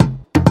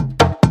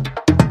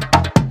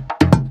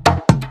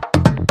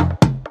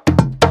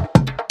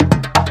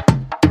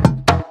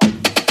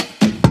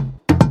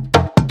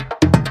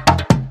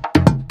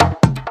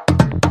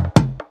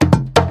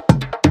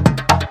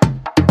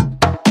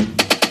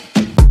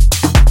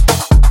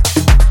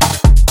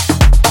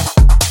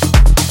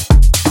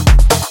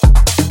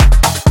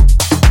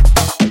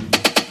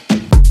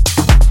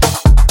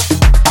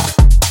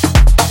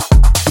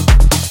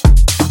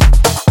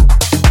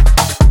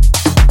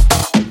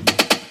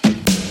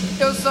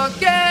Eu só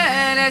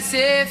quero é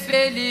ser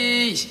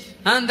feliz,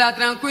 andar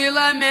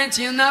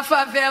tranquilamente na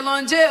favela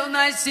onde eu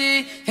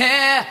nasci,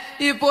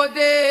 e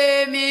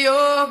poder me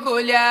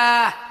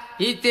orgulhar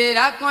e ter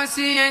a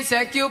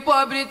consciência que o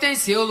pobre tem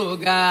seu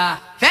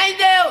lugar. Vem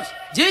Deus,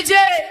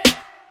 DJ!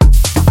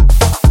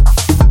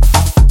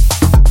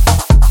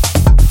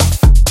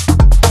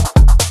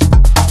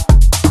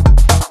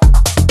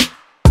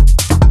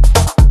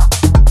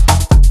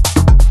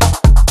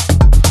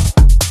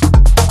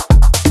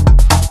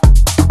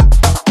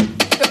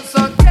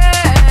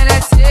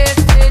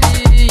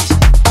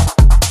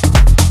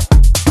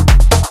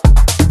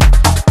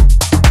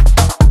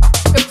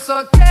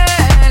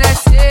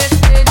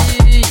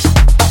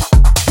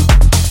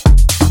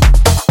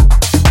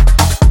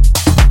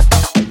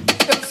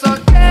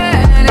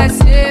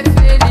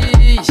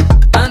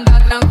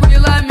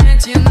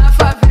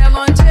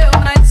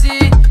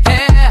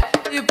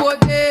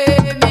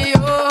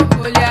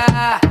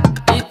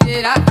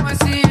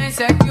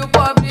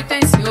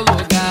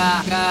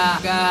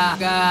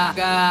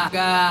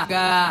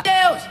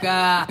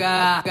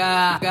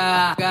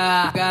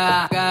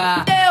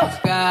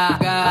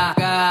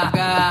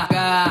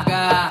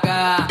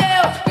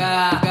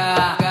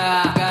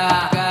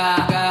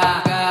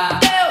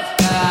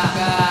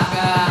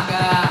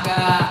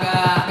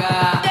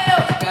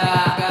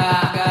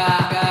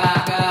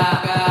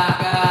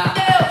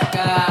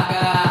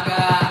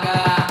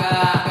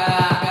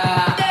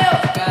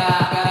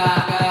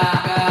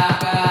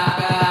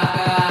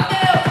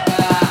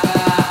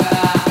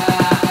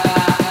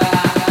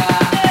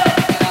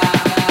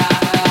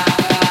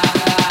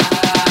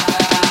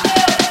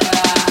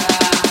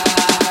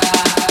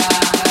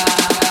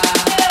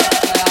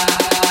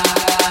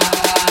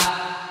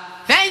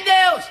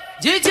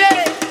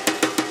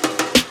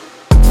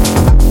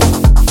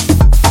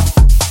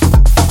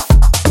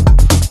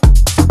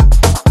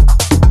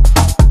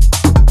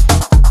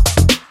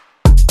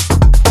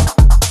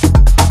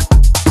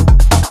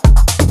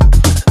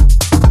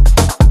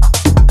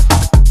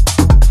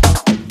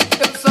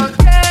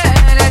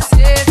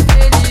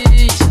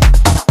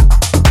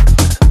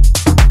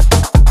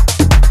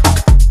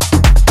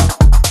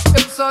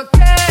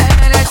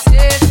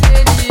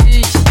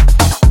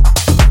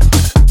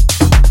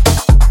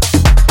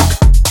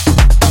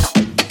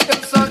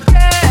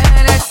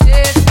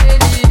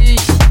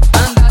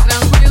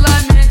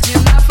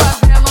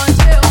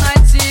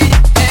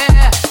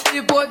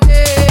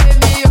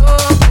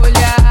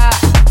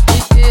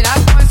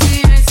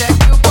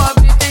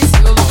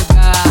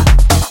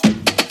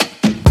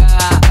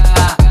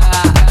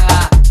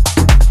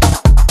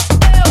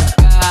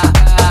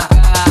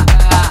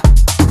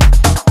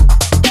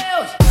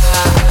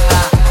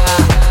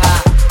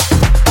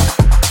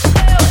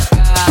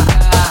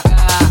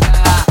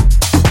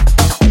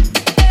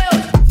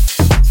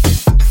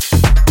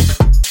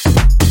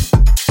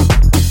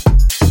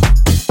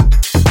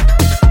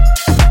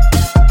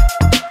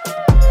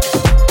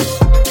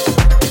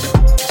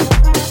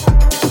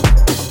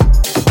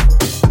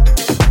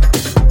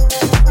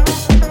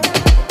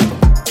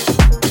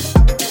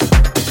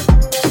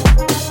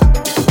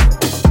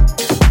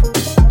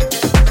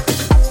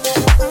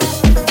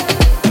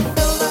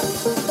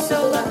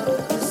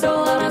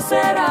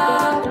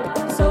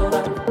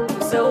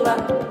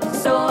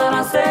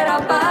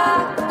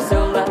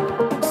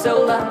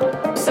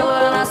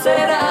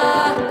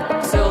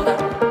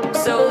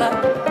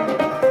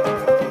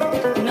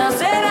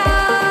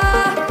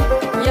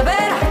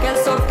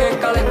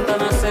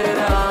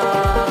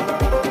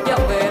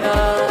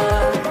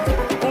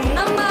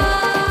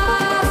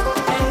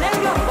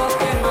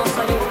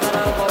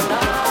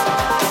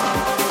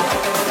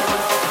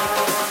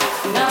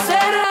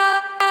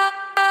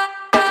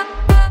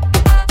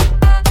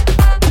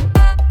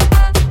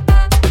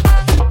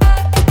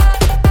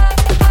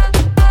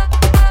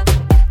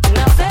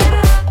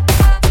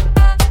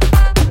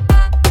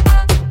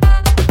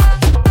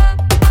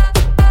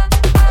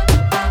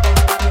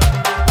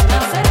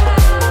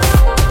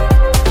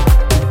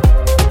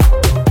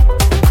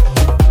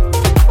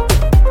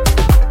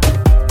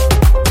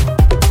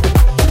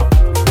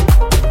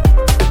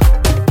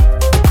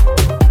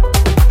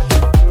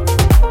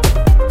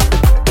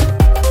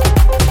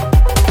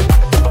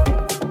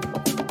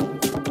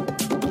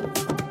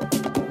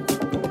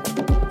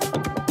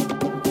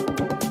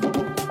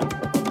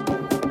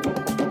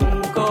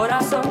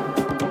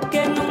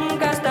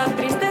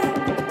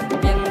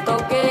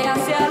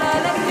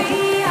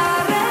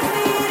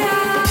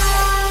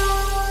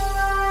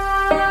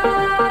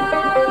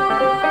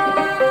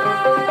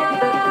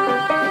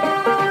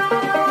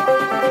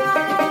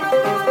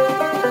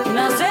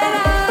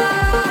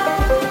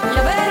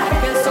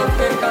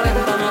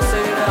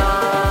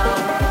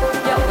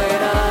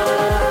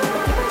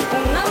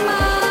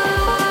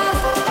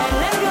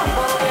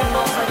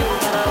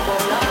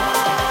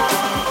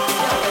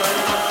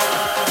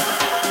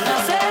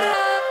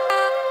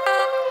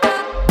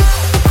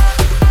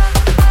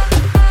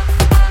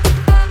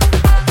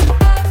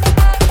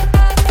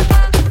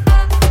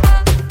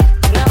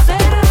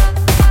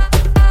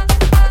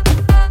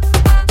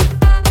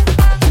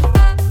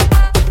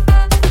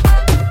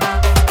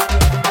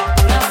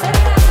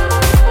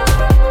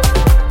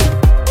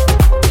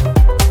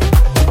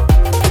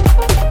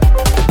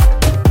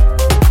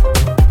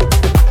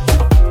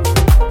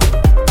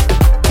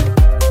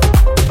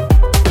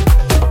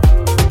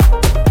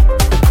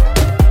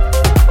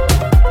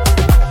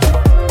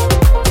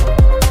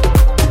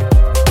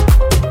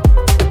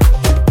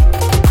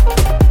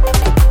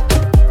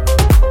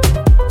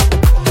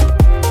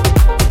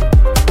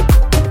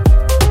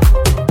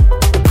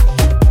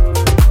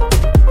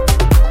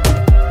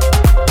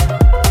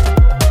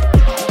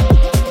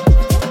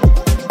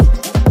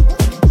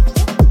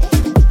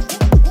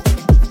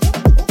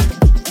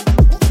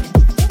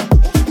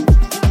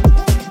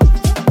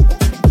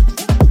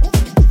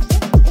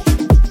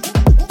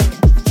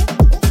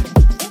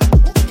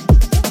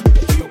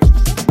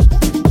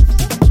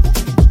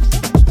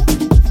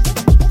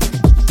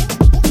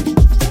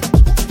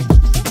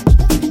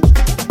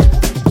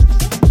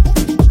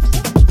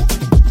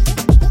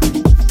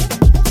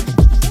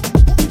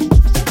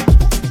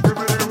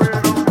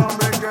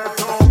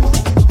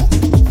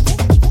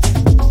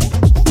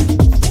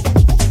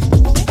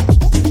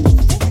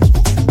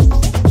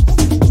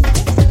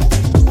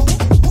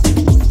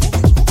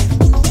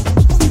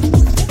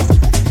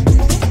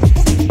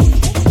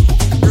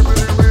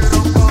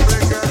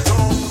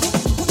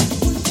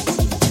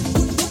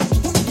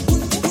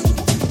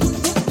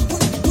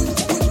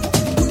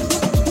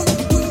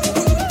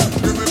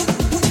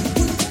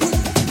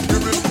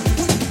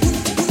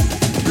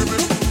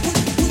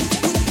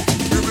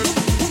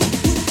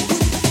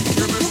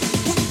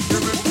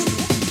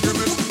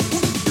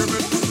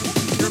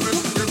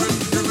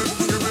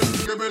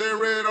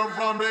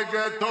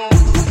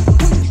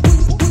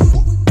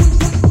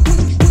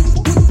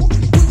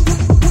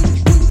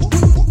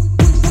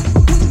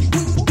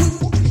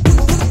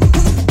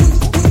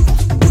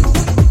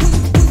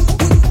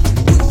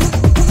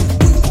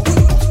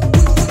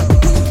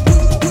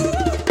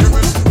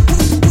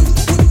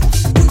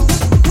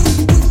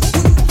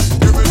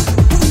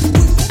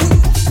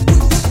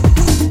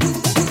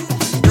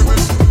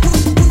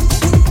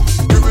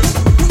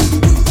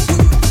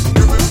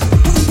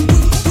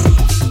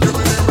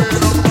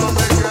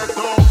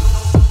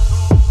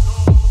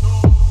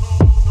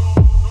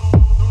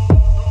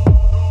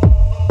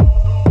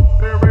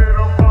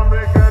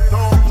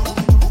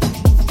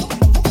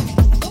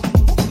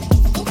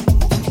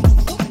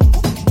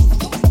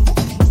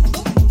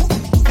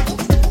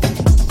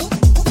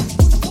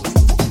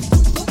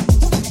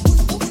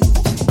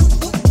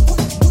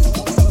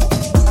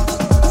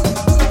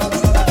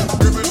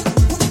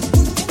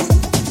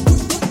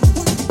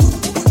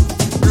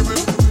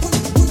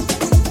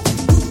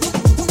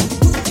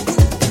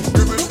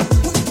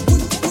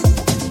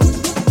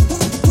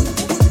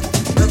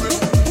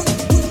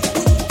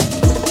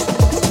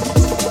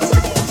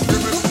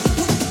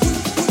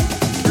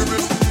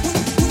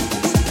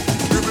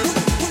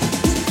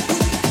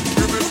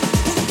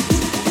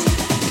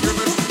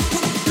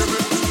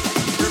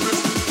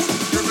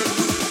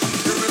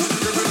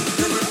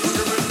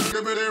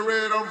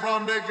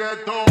 from the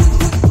ghetto.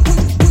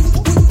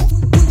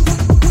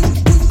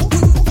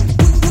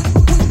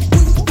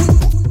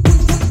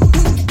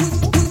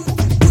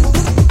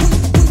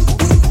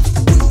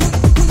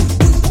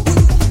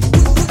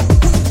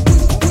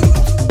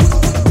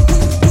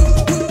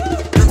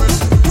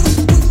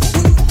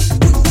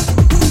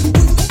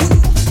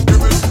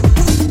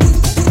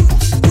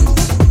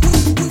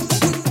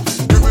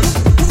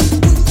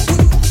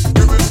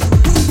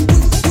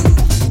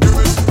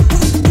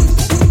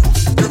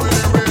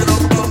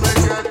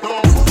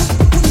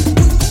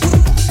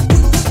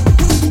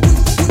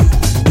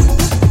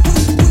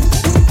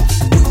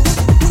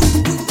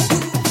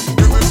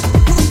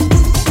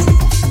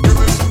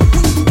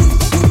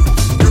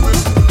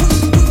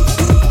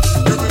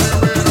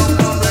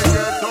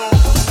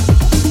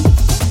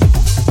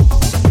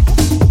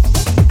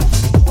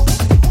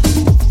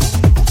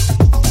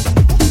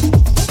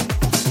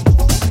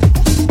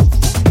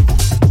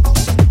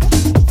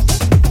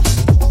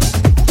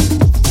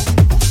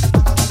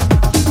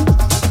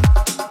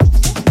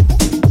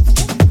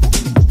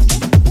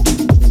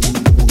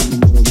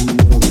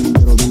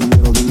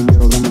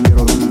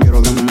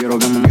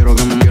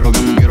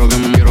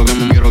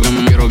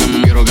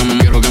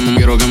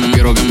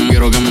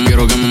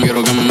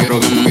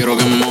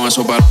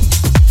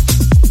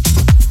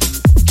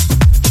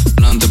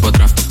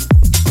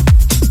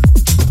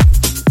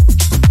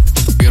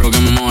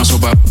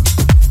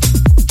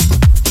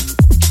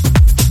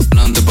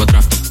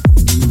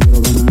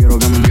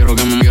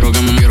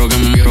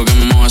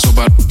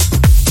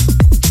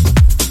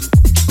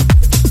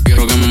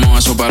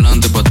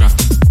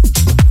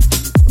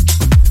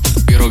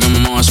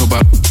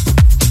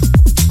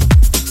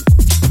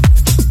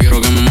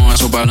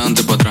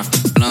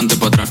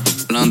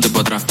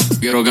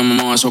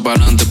 Eso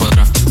pa'lante, pa'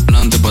 atrás,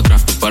 pa'lante, pa'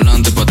 atrás,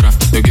 pa'lante, pa' atrás.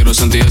 Yo quiero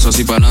sentir eso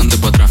así pa'lante,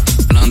 pa' atrás,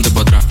 pa'lante,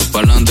 pa' atrás,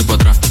 pa'lante, pa'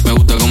 atrás. Me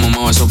gusta como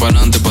mueve eso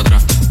pa'lante, pa'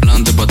 atrás,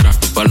 pa'lante, pa' atrás,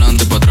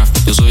 pa'lante, pa' atrás.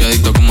 Yo soy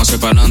adicto como hace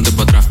pa'lante,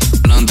 pa' atrás,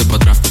 pa'lante, pa'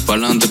 atrás,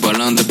 pa'lante,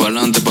 pa'lante,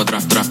 pa'lante, pa'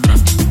 atrás, tras,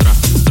 tras, tras,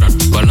 tras,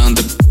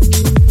 pa'lante.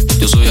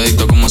 Yo soy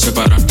adicto como hace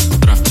para,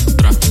 tras,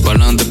 tras,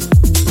 pa'lante.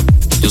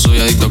 Yo soy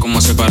adicto como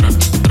hace para,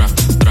 tras,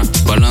 tras,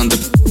 pa'lante.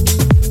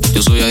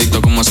 Yo soy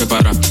adicto como hace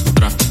para,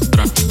 tras,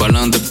 tras,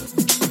 pa'lante.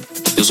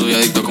 Yo soy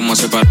adicto como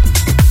hace par.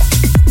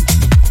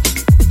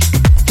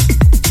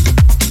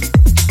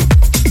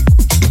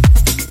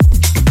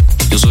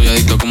 Yo soy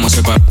adicto como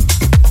hace par.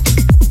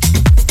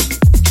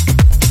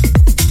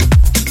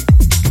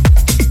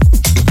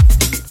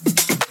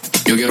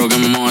 Yo quiero que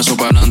me mueva eso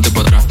pa'lante,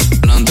 pa' atrás,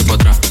 pa'lante, pa'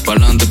 atrás,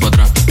 pa'lante, pa'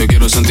 atrás. Yo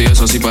quiero sentir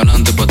eso así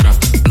pa'lante, pa' atrás,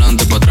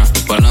 pa'lante, pa' atrás,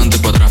 pa'lante,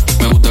 pa' atrás.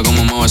 Me gusta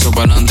como mueva eso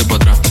pa'lante, pa'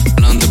 atrás,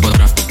 pa'lante, pa'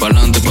 atrás,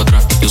 pa'lante, pa'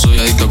 atrás. Yo soy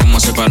adicto como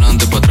hace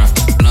pa'lante, pa' atrás,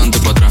 pa'lante,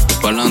 pa' atrás,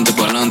 pa'lante,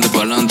 pa'lante,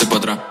 pa'lante, pa'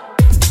 atrás.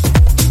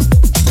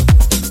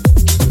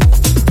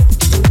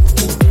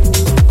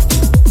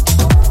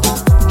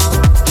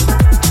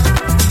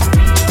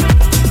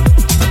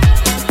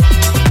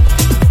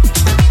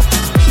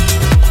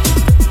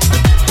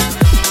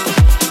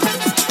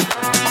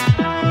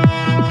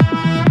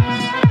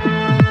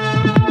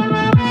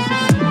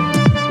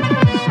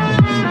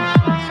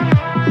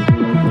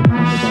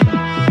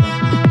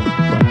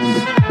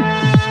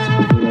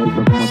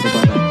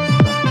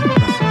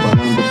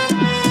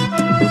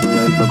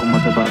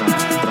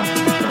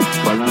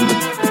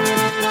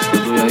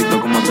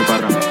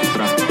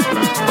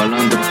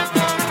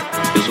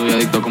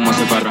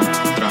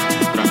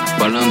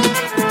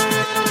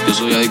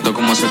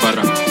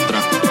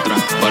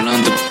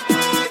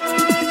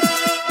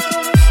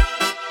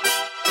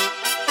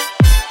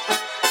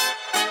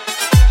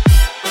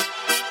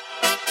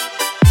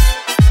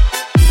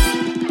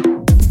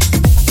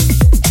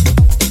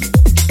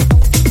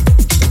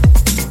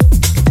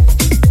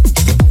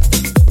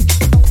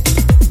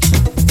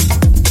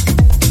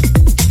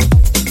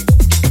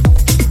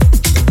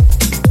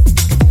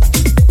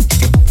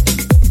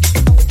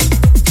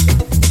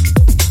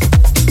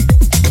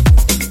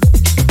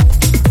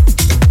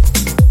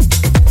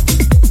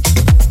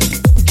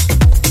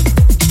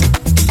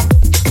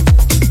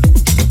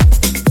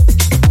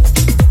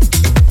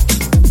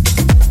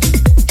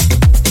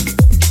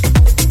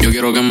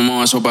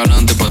 Eso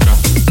pa'lante, pa' atrás,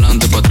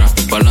 pa'lante, pa' atrás,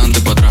 pa'lante,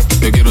 pa' atrás.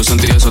 Yo quiero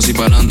sentir eso así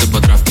pa'lante, pa'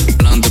 atrás,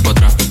 pa'lante, pa'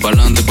 atrás,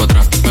 pa'lante, pa'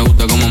 atrás. Me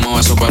gusta como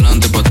mueve eso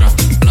pa'lante, pa' atrás,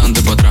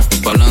 pa'lante, pa' atrás,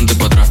 pa'lante,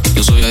 pa' atrás.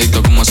 Yo soy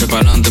adicto como hace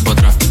pa'lante, pa'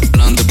 atrás,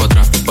 pa'lante, pa'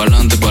 atrás,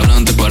 pa'lante,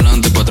 pa'lante,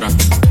 pa'lante, pa' atrás.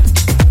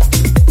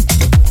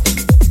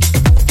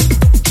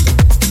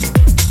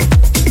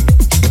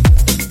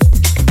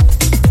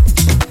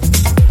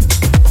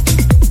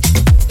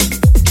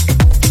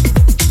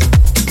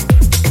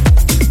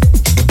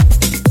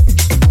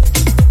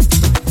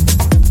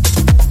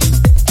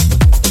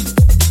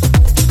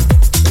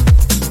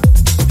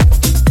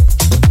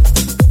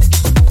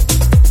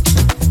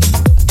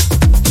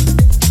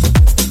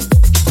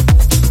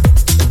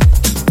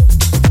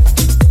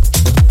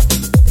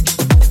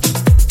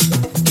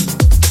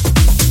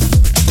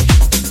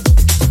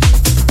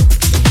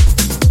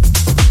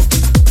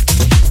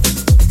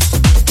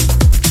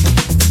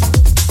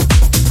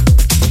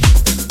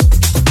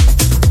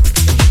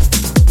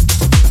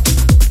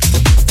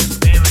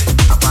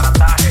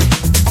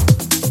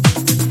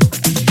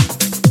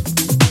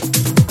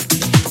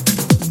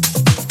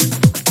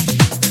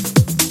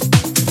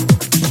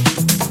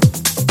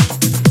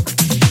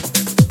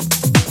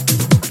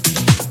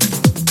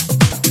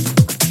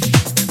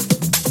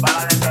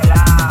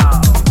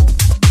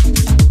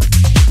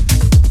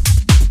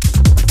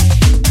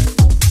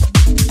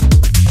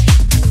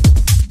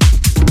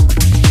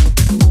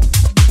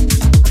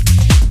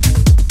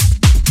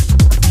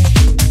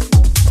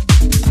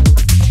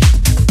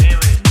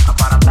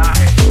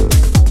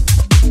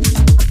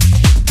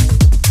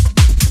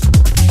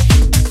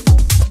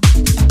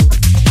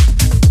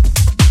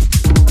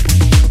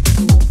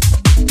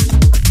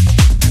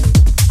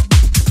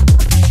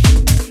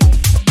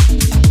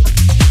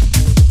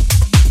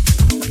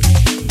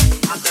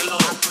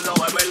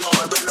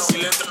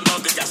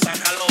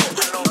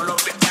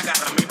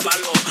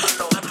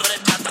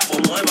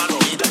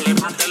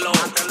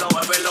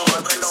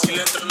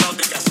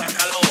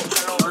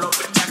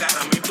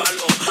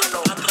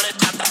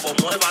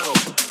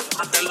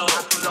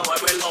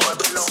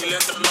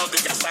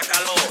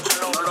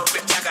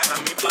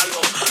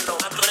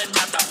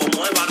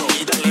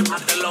 dale,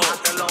 mátelo,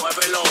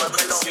 muévelo,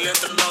 si le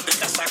entro no te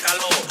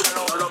sácalo,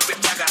 no lo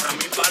pienses, agarra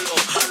mi palo,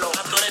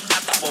 tú eres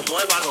chata, pues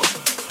muévalo,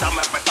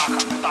 dame petaca,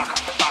 taca,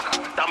 taca,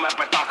 dame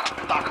petaca,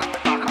 taca,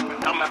 taca,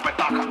 dame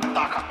petaca,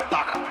 taca,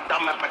 taca,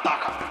 dame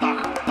petaca,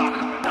 taca, taca,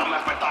 dame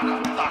petaca,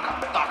 taca,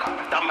 taca,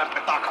 dame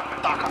petaca,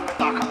 taca,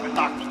 taca,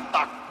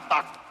 taca,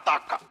 taca,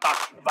 taca,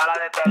 taca, bala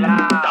de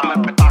tela, dame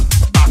petaca.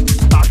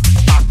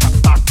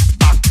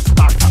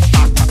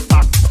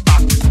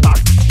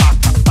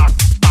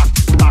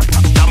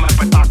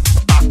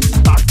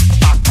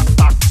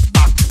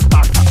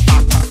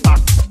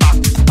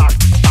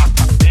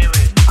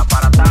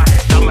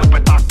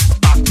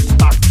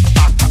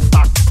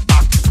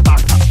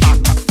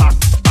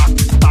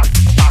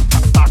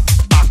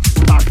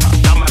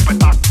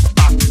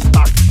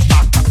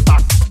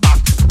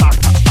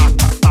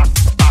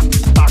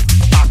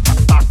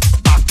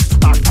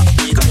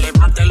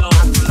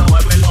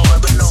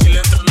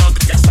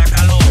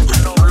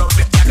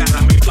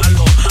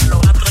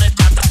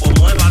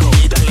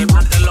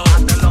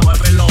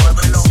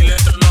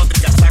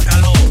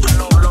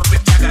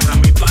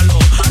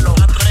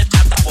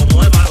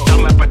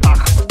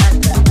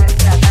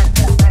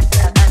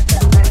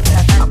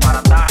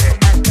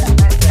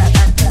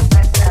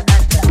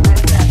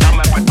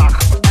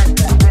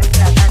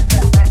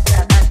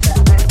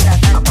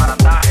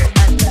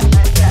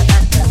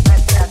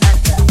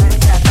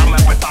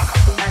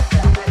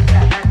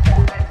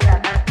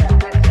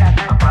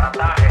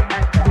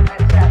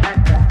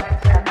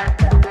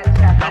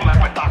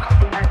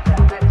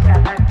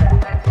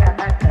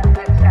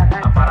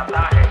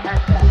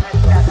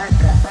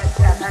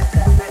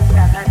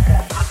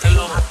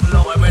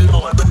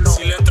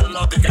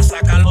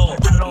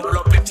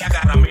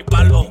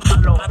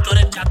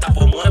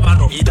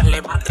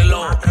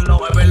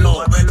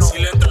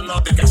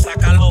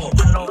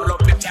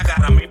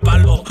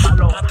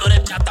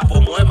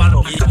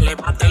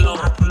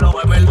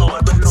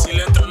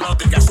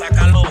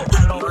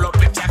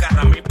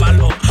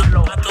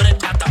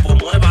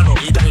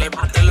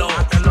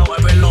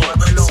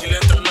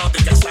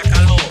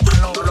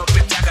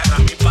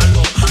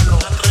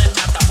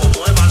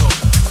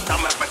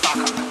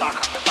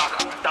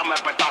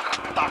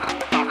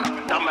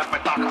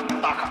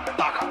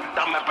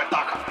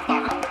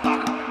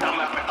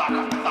 Dame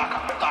petaca, taca,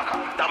 taca,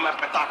 dame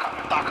petaca,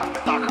 taca,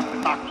 taca.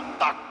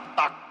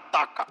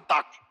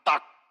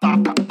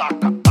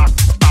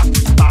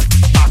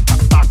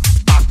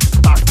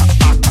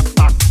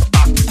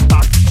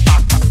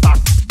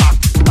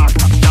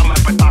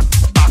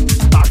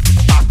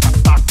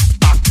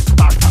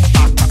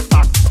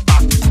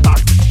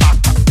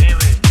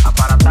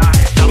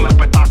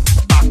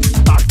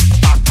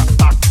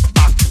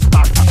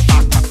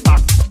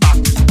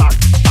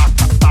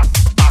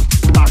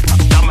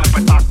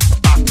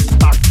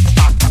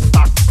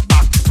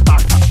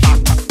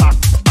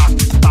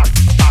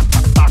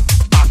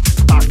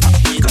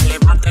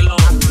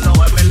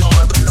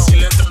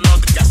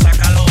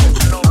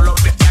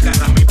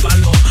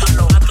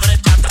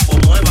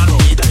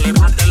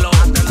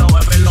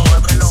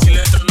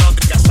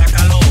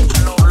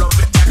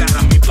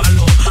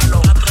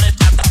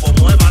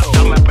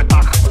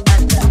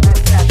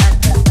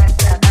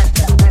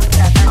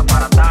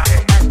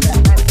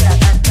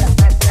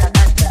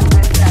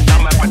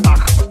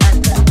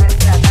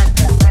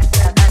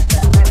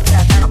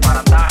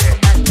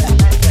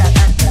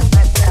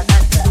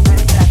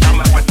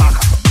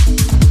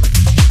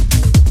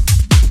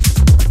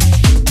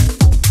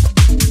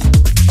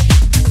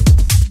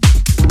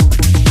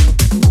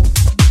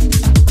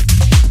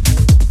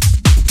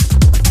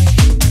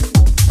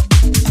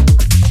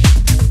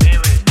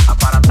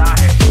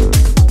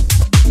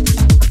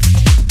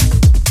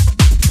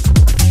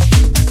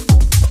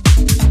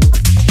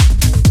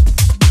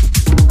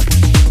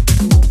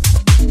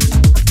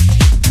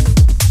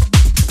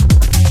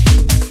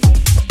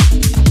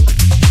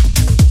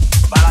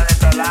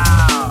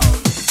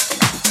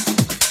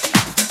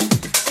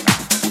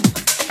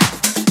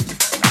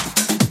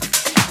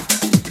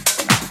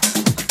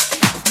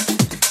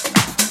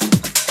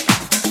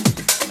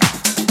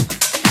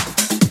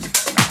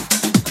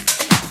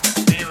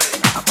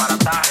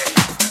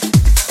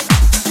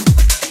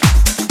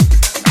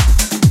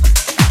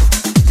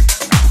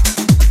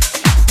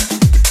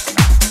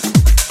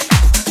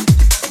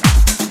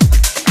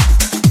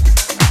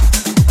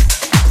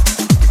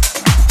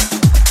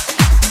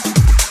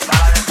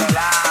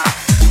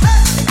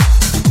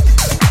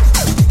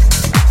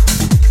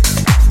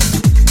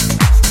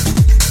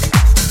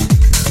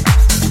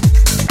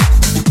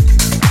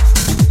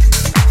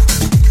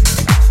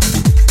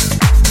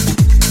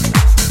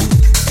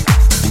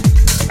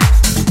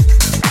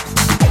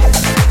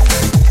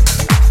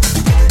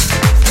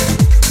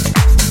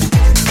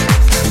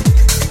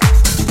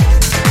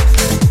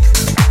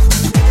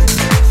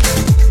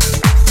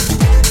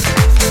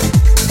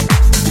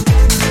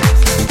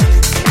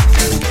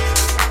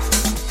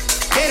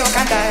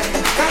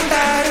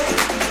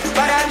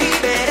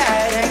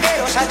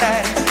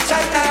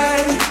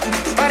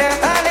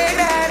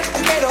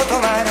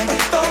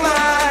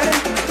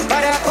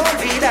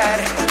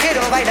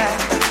 bailar,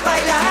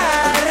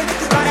 bailar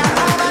para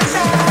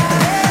avanzar.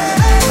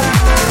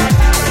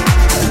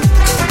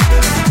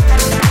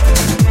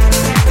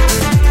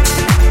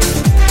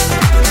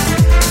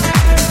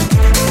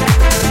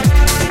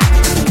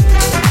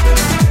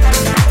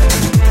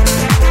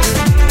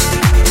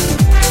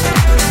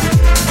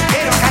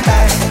 Quiero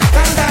cantar,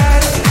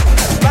 cantar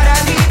para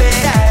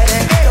liberar.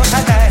 Quiero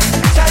saltar,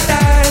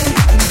 saltar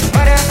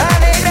para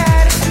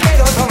alegrar.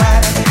 Quiero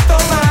tomar,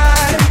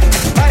 tomar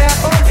para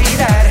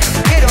olvidar.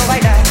 Quiero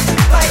bailar,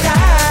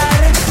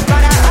 bailar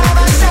para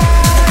avanzar.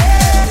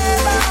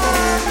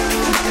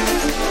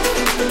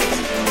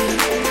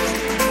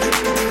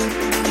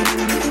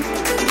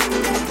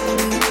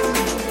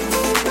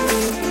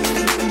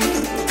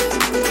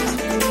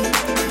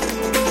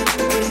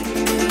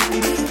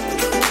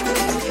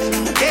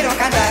 Quiero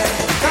cantar,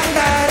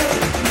 cantar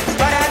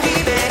para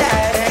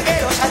liberar.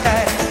 Quiero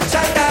saltar,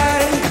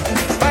 saltar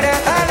para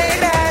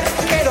alegrar.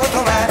 Quiero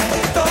tomar,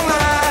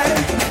 tomar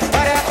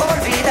para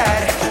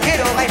olvidar.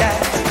 Quiero bailar,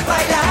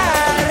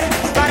 bailar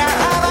para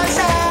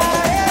avanzar.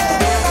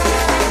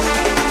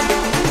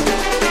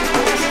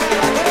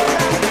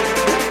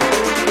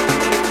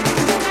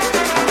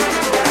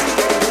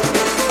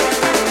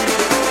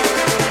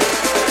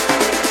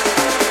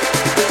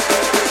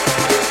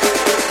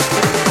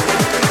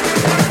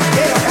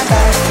 Quiero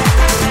cantar,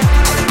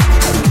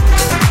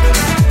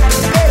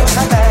 quiero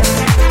saltar,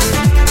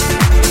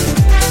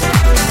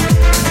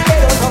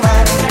 quiero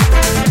tomar,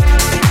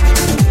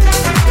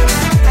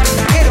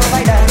 quiero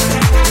bailar.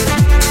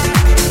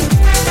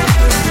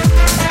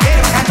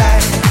 Quiero cantar,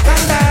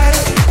 cantar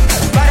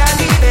para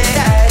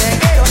liberar.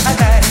 Quiero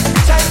saltar,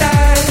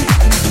 saltar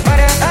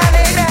para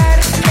alegrar.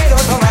 Quiero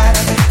tomar,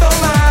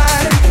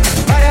 tomar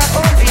para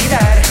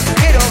olvidar.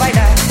 Quiero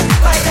bailar,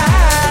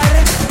 bailar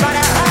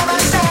para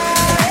avanzar.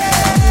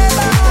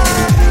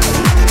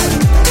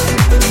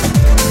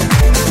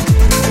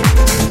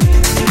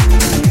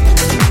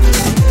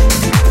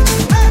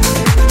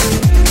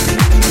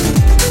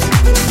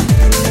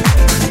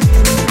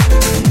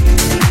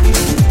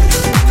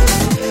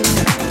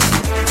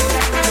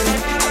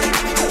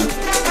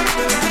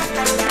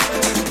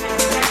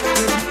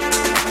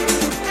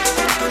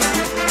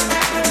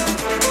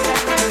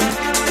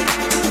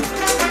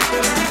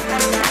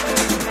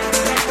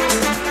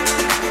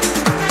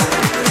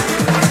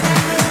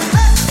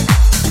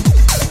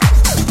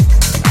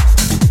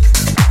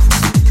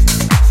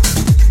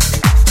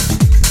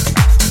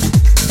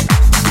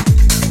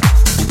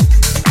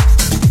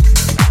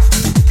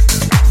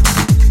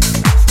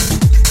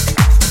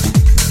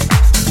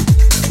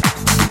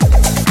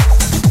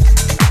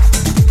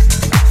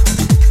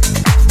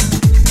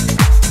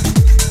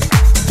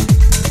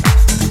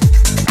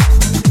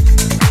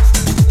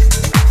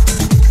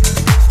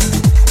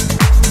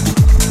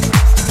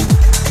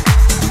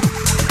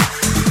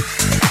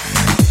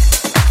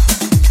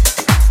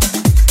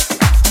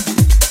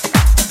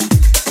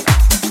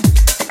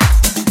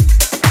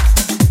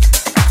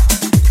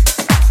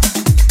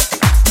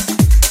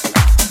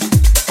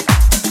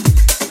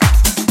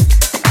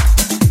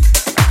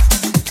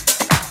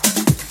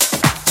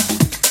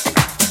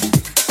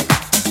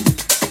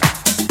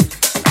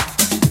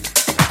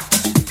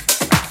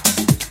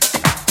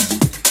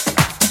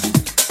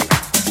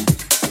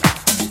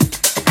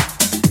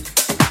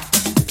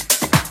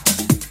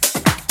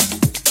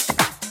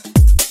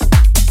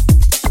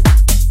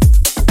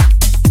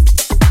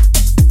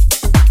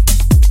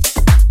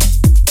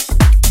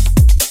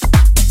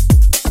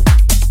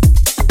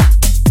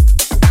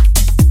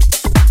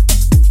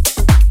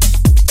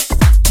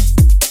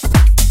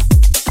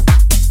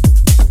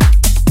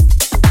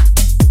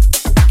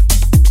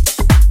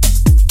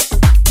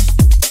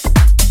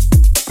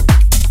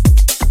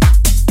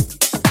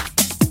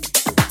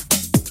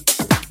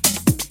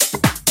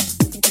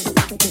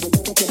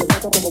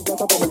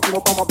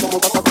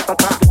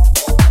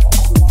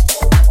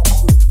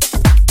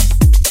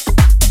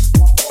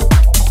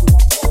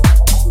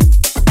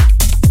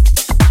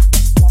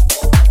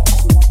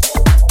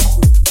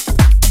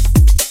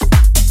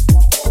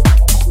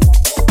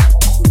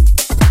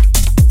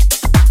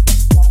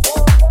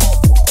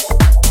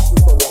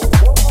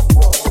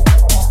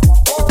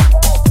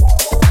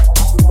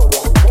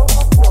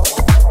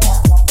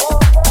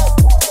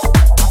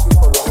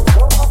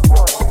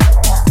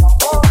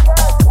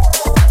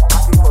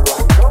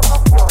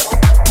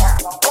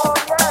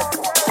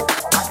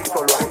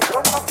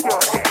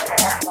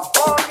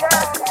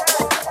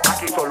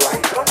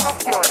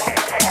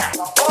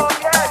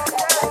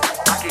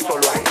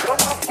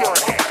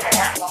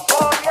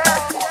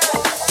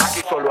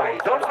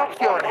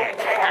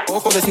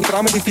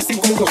 descifrarme es difícil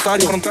como un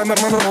glosario. Frontarme,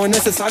 hermano, no es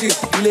necesario.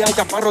 Dile al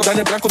caparro,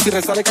 dale blanco si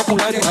rezale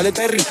capulario. Dale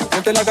Terry,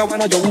 ponte la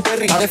gabana, yo un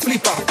Terry. Dale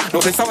flipa, no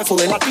pensaba eso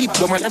de la tip.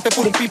 Lo maleante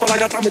por un pipa, la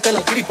gata mete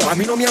la gripa. A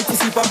mí no me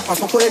anticipa,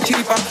 pasó por el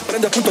chiripa.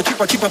 Prende punto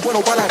chipa, chipa, es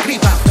bueno para la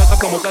gripa. Plata,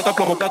 plomo, plata,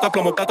 plomo, plata,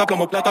 plomo, plata,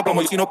 plomo, plata,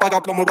 plomo. Y si no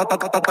paga plomo, plata,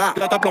 ta, ta, ta.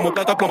 Plata, plomo,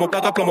 plata, plomo,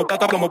 plata, plomo,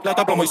 plata, plomo,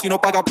 plata, plomo. Y si no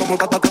paga plomo,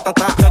 plata, ta, ta,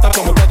 ta. Plata,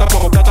 plomo, plata,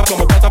 plomo, plata,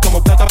 plomo, plata,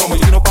 plomo, plata, plomo. Y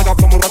si no paga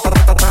plomo, plata,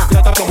 ta, ta, ta.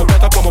 Plata, plomo,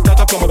 plata, plomo,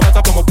 plata, plomo,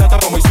 plata, plomo, plata,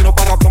 plomo.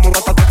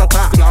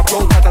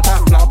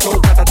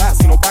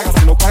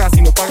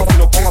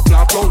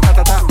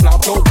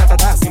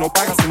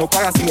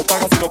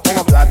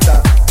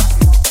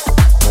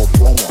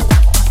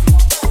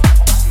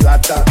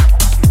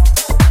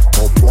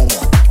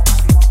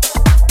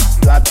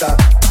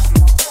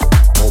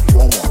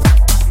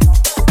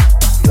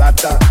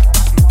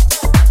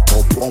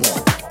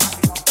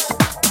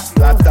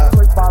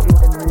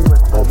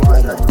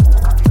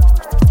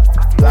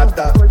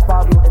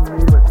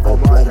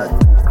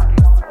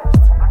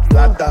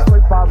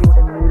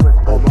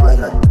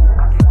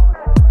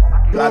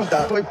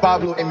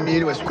 Pablo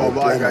Emilio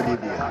Escobar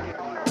Gaviria.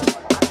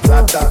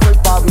 Plata, soy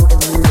Pablo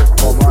Emilio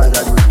Escobar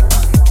Gaviria.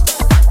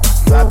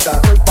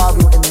 Plata, soy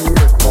Pablo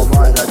Emilio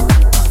Escobar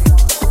Gaviria.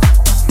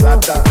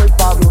 Plata, soy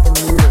Pablo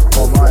Emilio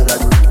Escobar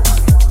Gaviria.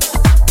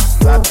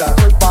 Plata,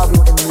 soy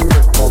Pablo Emilio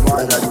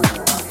Escobar Gaviria.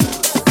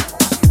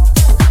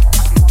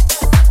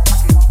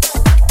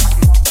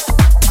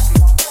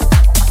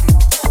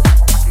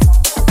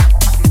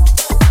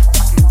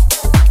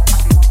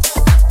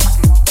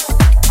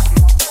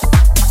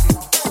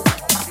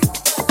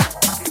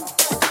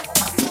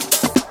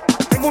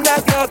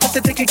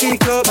 Este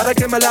tiquiquico para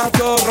que me la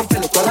flor,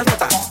 rompele toda la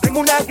nota.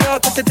 Tengo una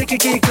gota, este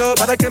tiquiquico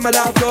para que me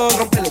la flor,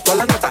 rompele toda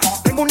la nota.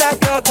 Tengo una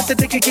gota, este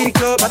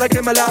tiquiquico para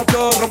que me la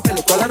flor,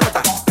 rompele toda la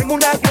nota. Tengo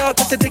una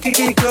gota, este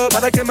tiquiquico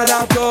para que me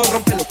la flor,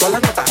 rompele toda la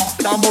nota.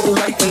 Estamos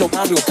rulay en los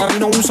barrios,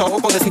 camino un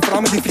saoco,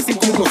 descifrarme es difícil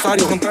como un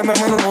glosario. Encontrarme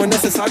hermano no es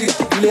necesario.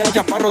 Dile a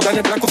Chaparro,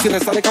 dale blanco si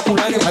rezar el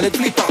capulario. Dale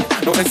flipa,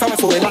 no pensaba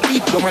sobre la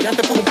tip. Los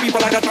maleantes por un pipa,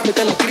 la gata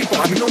mete los tripos.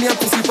 A mí no me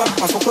anticipa,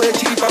 paso por el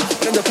chipa.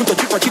 Prende el punto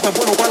chipa, chipa,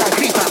 bueno para la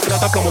gripa.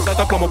 Plata, plomo,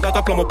 plata, plomo,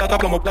 plata, plomo, plata,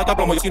 plomo, plata,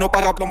 plomo. Y si no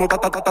paga plomo, ta,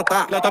 ta, ta, ta,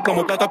 ta. Plata,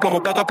 plomo, plata,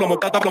 plomo, plata, plomo,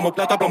 plata, plomo,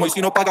 plata, plomo. Y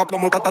si no paga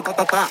plomo, ta, ta, ta,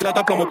 ta, ta.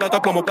 Plata, plomo, plata,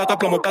 plomo, plata,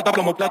 plomo, plata,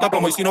 plomo, plata,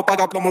 plomo. Y si no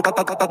paga plomo, ta,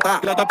 ta, ta, ta, ta.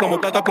 Plata, plomo,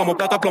 plata, plomo,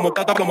 plata, plomo,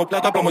 plata, plomo,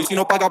 plata, plomo. Y si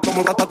no paga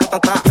plomo, ta, ta, ta,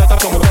 ta, ta. Plata,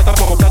 plomo, plata,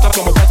 plomo, plata,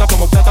 plomo, plata,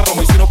 plomo, plata, plomo. Y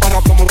si no paga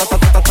plomo, ta, ta,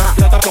 ta, ta, ta.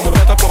 Plata,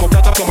 plomo, plata, plomo,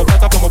 plata, plomo,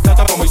 plata, plomo,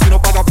 plata, plomo. Y si no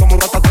paga plomo,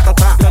 ta, ta, ta, ta,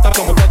 ta. Plata,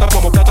 plomo, plata,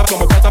 plomo, plata,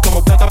 plomo, plata, plomo,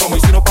 plata, plomo. Y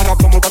si no paga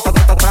plomo, ta, ta,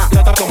 ta, ta, ta.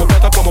 Plata, plomo,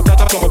 plata, plomo,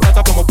 plata, plomo,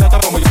 plata, plomo, plata,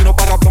 plomo. Y si no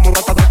paga plomo,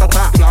 ta, ta, ta, ta,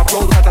 ta. Fla,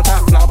 flow, ta, ta, ta,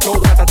 fla,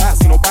 flow, ta, ta, ta.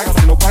 Si no paga,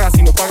 si no paga,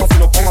 si no paga, si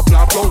no paga,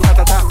 fla, flow, ta,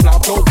 ta, ta, fla,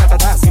 flow, ta, ta,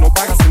 ta. Si no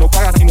paga, si no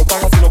paga, si no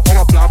paga, si no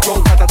paga, fla,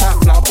 flow, ta, ta, ta,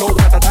 fla, flow,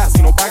 ta, ta, ta.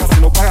 Si no paga, si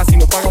no paga, si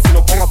no paga, si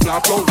no paga,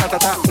 fla, flow, ta, ta,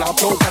 ta, fla,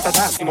 flow, ta, ta,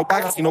 ta. Si no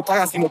paga, si no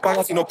paga, si no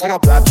paga, si no paga,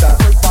 plata,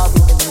 soy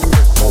Pablo Emilio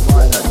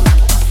Escobar Gaviria.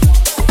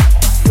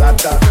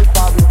 Plata, soy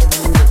Pablo